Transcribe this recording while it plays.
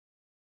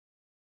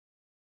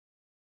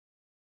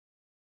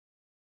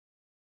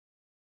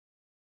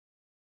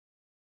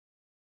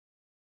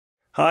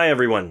Hi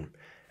everyone,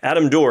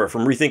 Adam Dorr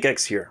from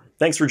RethinkX here.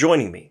 Thanks for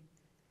joining me.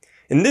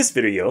 In this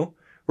video,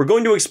 we're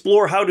going to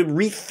explore how to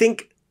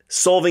rethink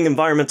solving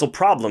environmental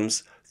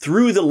problems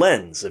through the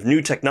lens of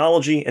new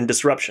technology and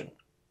disruption,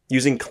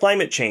 using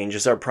climate change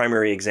as our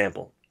primary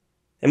example.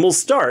 And we'll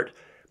start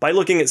by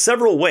looking at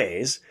several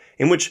ways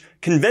in which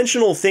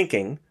conventional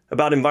thinking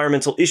about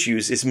environmental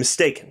issues is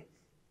mistaken.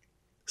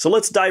 So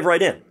let's dive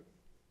right in.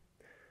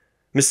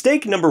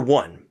 Mistake number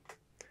one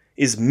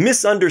is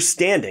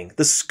misunderstanding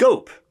the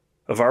scope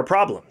of our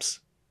problems,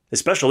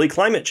 especially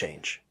climate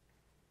change.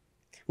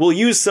 We'll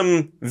use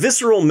some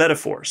visceral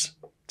metaphors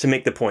to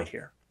make the point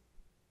here.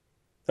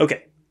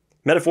 Okay,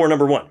 metaphor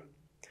number one.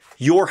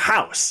 Your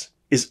house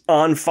is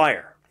on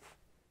fire.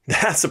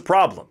 That's a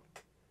problem.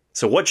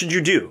 So what should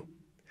you do?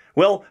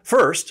 Well,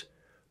 first,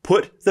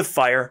 put the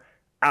fire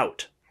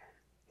out.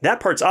 That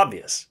part's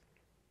obvious.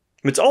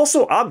 It's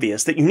also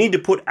obvious that you need to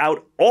put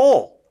out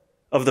all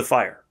of the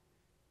fire.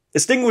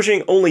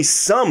 Extinguishing only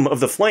some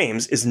of the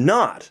flames is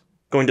not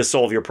going to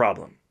solve your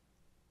problem.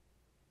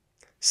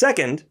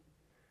 Second,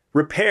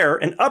 repair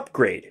and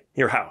upgrade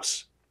your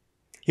house.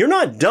 You're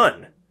not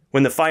done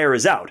when the fire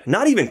is out,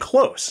 not even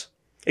close.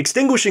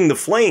 Extinguishing the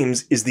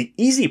flames is the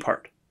easy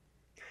part.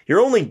 You're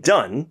only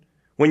done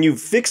when you've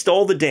fixed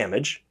all the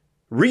damage,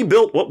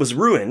 rebuilt what was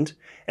ruined,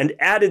 and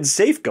added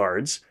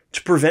safeguards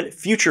to prevent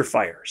future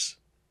fires.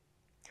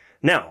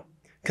 Now,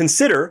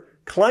 consider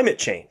climate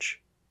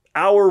change.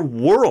 Our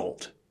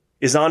world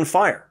is on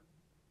fire.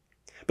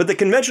 But the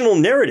conventional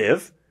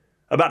narrative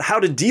about how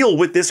to deal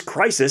with this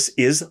crisis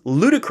is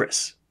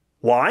ludicrous.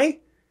 Why?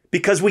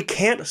 Because we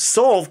can't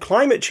solve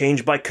climate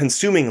change by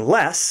consuming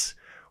less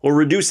or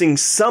reducing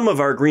some of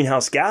our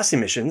greenhouse gas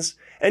emissions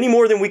any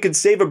more than we could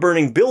save a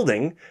burning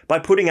building by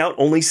putting out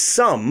only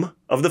some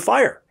of the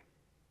fire.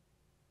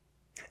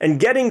 And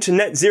getting to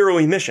net zero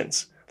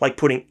emissions, like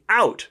putting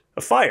out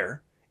a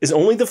fire, is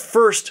only the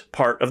first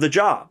part of the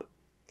job.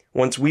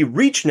 Once we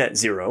reach net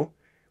zero,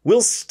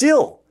 we'll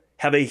still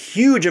have a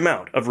huge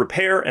amount of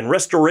repair and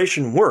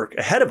restoration work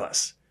ahead of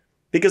us,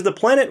 because the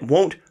planet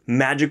won't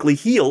magically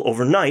heal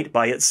overnight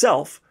by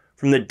itself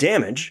from the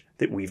damage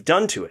that we've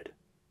done to it.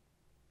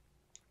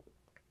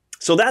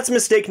 So that's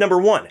mistake number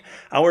one.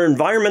 Our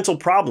environmental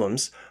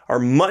problems are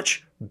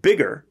much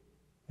bigger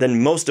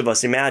than most of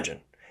us imagine,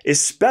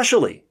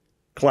 especially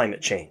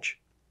climate change.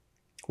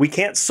 We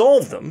can't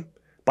solve them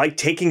by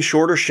taking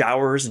shorter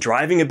showers,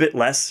 driving a bit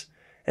less,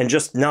 and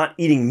just not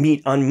eating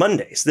meat on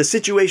Mondays. The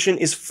situation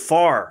is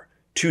far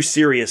too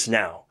serious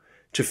now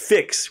to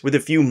fix with a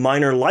few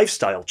minor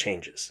lifestyle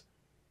changes.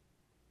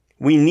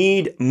 We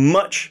need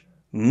much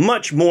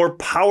more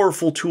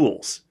powerful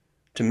tools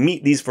to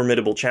meet these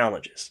formidable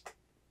challenges.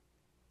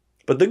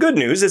 But the good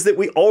news is that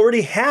we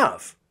already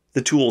have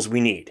the tools we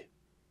need.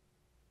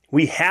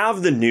 We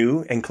have the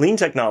new and clean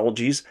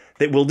technologies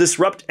that will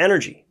disrupt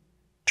energy,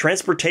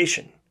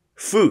 transportation,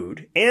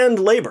 food, and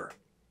labor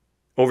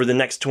over the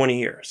next 20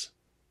 years.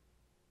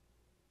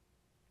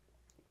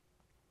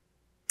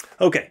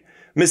 Okay,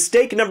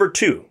 mistake number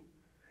two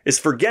is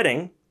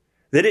forgetting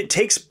that it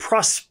takes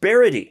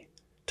prosperity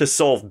to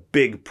solve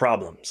big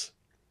problems.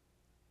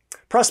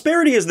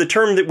 Prosperity is the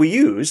term that we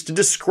use to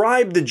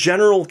describe the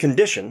general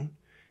condition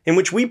in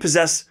which we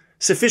possess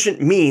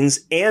sufficient means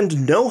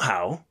and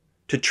know-how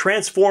to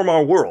transform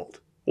our world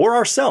or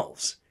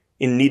ourselves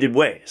in needed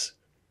ways.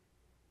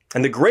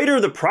 And the greater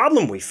the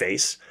problem we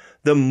face,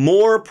 the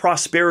more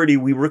prosperity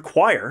we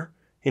require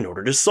in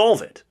order to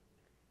solve it.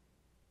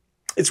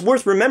 It's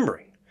worth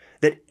remembering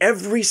that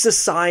every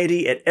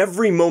society at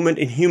every moment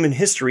in human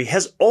history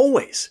has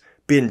always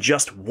been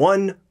just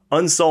one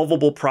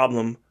unsolvable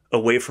problem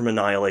away from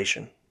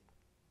annihilation.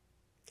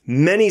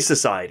 Many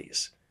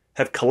societies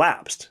have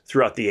collapsed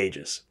throughout the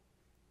ages.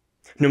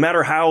 No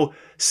matter how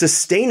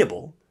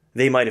sustainable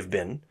they might have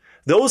been,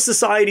 those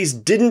societies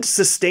didn't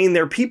sustain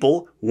their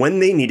people when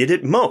they needed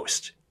it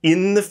most,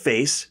 in the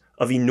face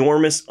of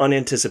enormous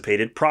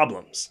unanticipated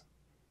problems.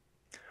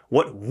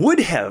 What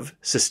would have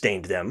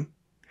sustained them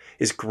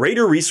is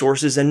greater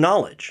resources and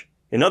knowledge.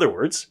 In other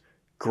words,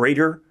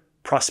 greater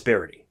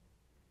prosperity.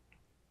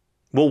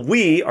 Well,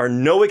 we are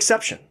no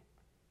exception.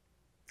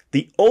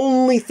 The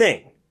only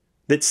thing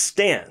that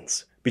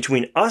stands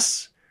between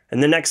us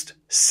and the next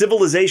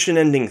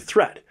civilization-ending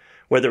threat,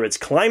 whether it's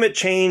climate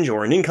change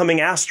or an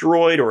incoming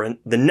asteroid or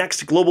the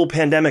next global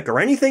pandemic or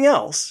anything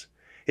else,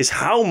 is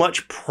how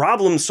much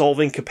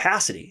problem-solving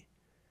capacity,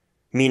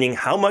 meaning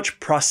how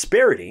much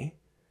prosperity,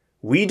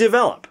 we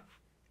develop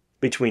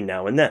between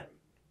now and then.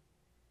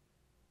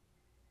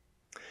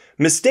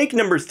 Mistake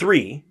number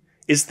three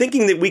is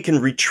thinking that we can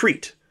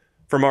retreat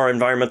from our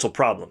environmental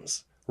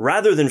problems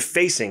rather than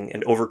facing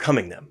and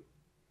overcoming them.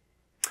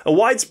 A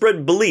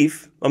widespread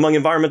belief among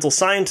environmental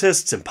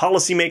scientists and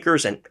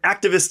policymakers and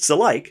activists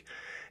alike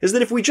is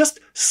that if we just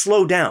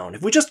slow down,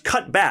 if we just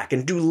cut back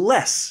and do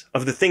less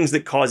of the things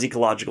that cause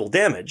ecological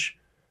damage,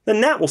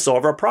 then that will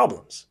solve our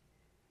problems.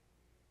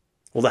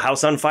 Well, the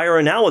house on fire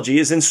analogy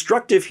is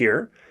instructive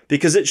here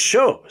because it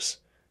shows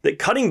that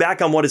cutting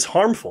back on what is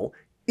harmful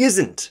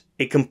isn't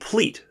a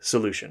complete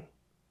solution.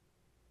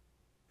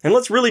 And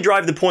let's really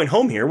drive the point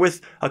home here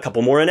with a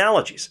couple more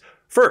analogies.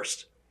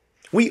 First,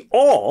 we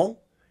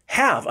all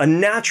have a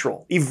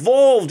natural,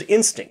 evolved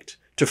instinct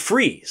to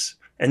freeze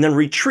and then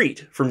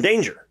retreat from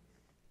danger.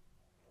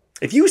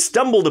 If you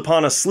stumbled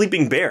upon a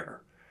sleeping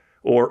bear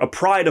or a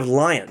pride of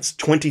lions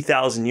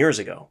 20,000 years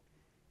ago,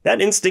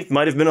 that instinct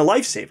might have been a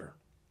lifesaver.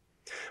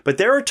 But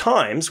there are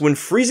times when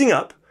freezing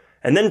up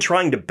and then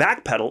trying to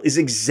backpedal is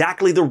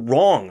exactly the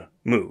wrong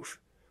move.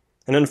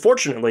 And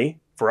unfortunately,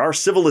 for our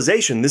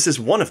civilization, this is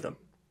one of them.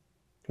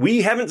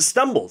 We haven't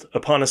stumbled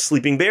upon a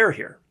sleeping bear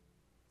here.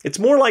 It's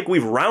more like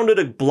we've rounded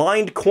a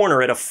blind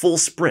corner at a full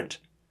sprint,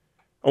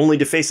 only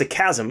to face a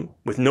chasm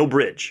with no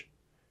bridge.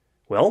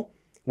 Well,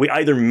 we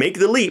either make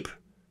the leap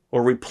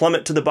or we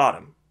plummet to the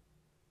bottom.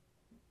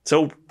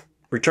 So,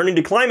 returning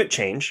to climate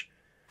change,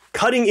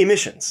 cutting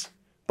emissions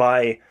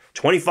by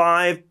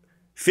 25,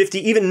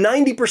 50, even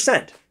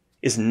 90%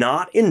 is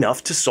not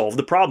enough to solve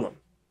the problem.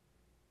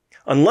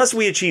 Unless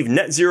we achieve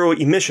net zero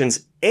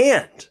emissions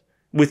and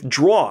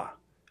withdraw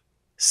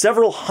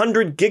several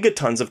hundred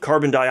gigatons of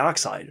carbon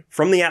dioxide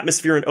from the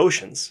atmosphere and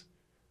oceans,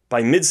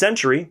 by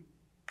mid-century,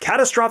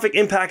 catastrophic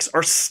impacts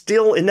are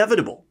still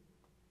inevitable.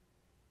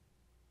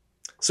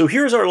 So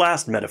here's our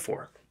last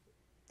metaphor.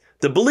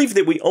 The belief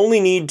that we only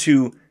need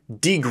to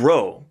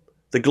degrow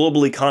the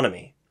global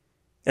economy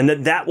and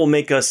that will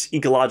make us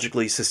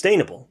ecologically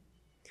sustainable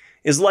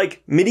is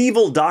like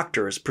medieval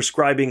doctors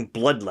prescribing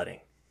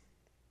bloodletting.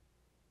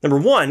 Number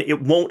one,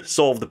 it won't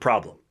solve the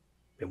problem.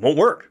 It won't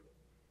work.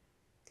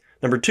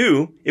 Number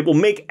two, it will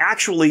make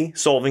actually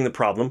solving the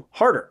problem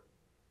harder.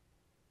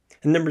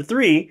 And number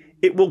three,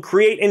 it will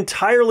create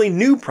entirely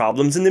new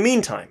problems in the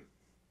meantime.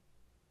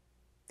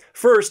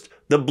 First,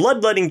 the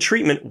bloodletting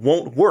treatment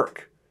won't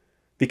work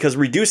because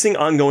reducing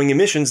ongoing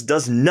emissions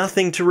does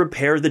nothing to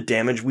repair the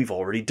damage we've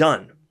already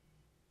done.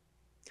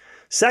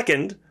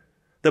 Second,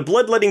 the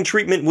bloodletting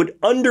treatment would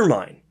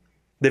undermine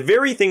the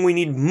very thing we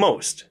need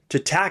most to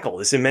tackle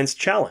this immense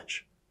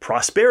challenge: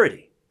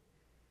 prosperity.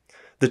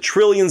 The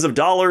trillions of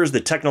dollars, the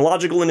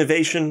technological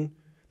innovation,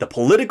 the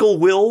political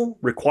will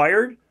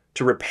required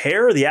to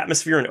repair the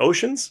atmosphere and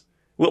oceans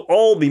will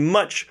all be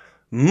much,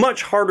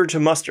 much harder to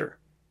muster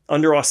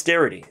under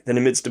austerity than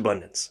amidst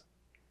abundance.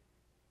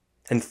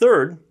 And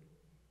third,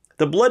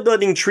 the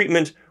bloodletting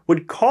treatment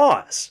would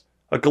cause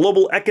a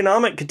global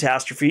economic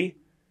catastrophe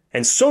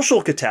and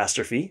social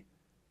catastrophe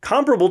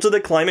comparable to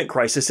the climate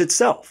crisis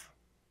itself.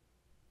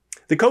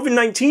 The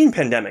COVID-19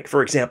 pandemic,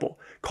 for example,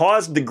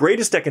 caused the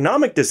greatest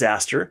economic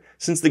disaster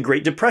since the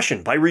Great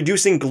Depression by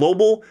reducing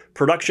global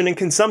production and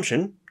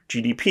consumption,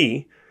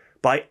 GDP,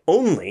 by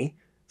only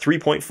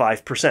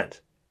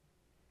 3.5%.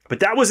 But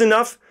that was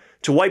enough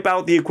to wipe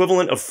out the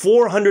equivalent of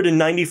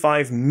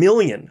 495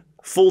 million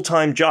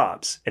full-time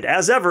jobs. And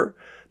as ever,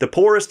 the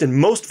poorest and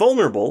most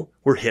vulnerable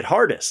were hit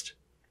hardest.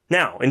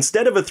 Now,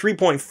 instead of a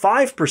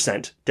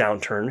 3.5%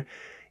 downturn,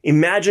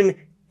 imagine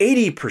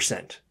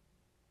 80%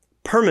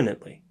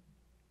 permanently.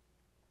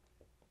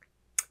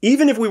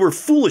 Even if we were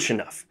foolish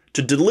enough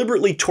to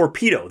deliberately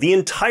torpedo the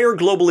entire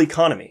global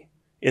economy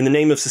in the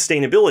name of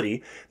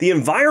sustainability, the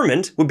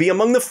environment would be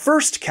among the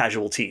first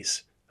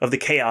casualties of the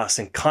chaos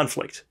and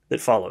conflict that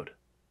followed.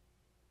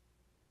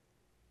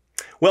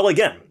 Well,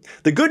 again,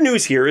 the good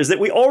news here is that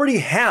we already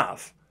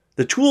have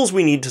the tools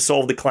we need to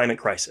solve the climate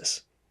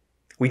crisis.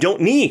 We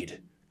don't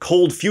need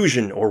cold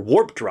fusion or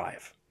warp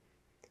drive.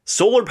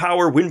 Solar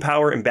power, wind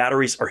power, and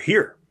batteries are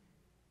here.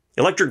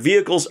 Electric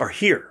vehicles are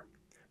here.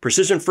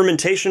 Precision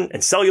fermentation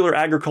and cellular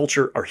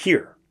agriculture are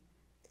here.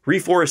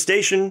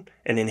 Reforestation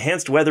and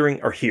enhanced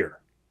weathering are here.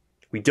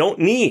 We don't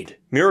need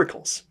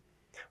miracles.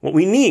 What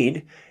we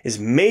need is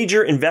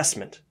major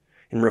investment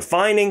in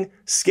refining,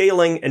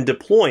 scaling, and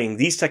deploying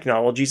these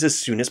technologies as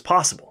soon as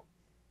possible.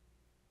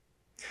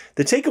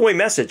 The takeaway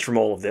message from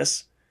all of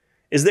this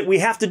is that we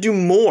have to do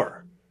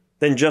more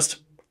than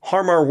just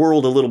harm our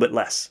world a little bit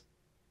less.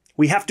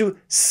 We have to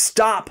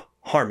stop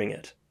harming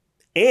it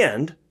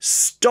and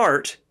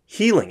start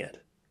healing it.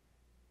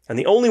 And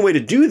the only way to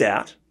do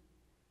that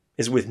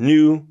is with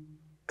new,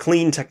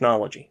 clean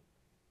technology.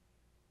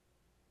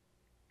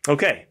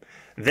 Okay,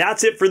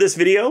 that's it for this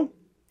video.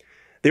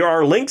 There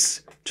are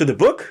links to the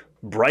book,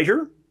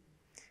 Brighter,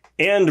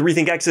 and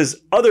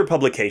RethinkX's other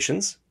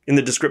publications in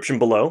the description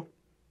below.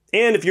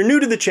 And if you're new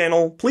to the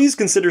channel, please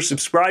consider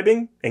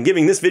subscribing and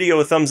giving this video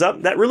a thumbs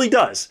up. That really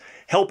does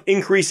help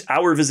increase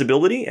our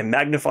visibility and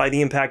magnify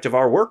the impact of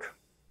our work.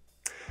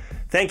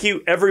 Thank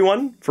you,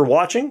 everyone, for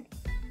watching.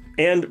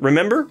 And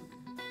remember,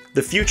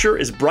 the future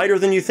is brighter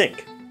than you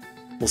think.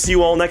 We'll see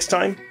you all next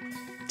time.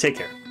 Take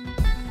care.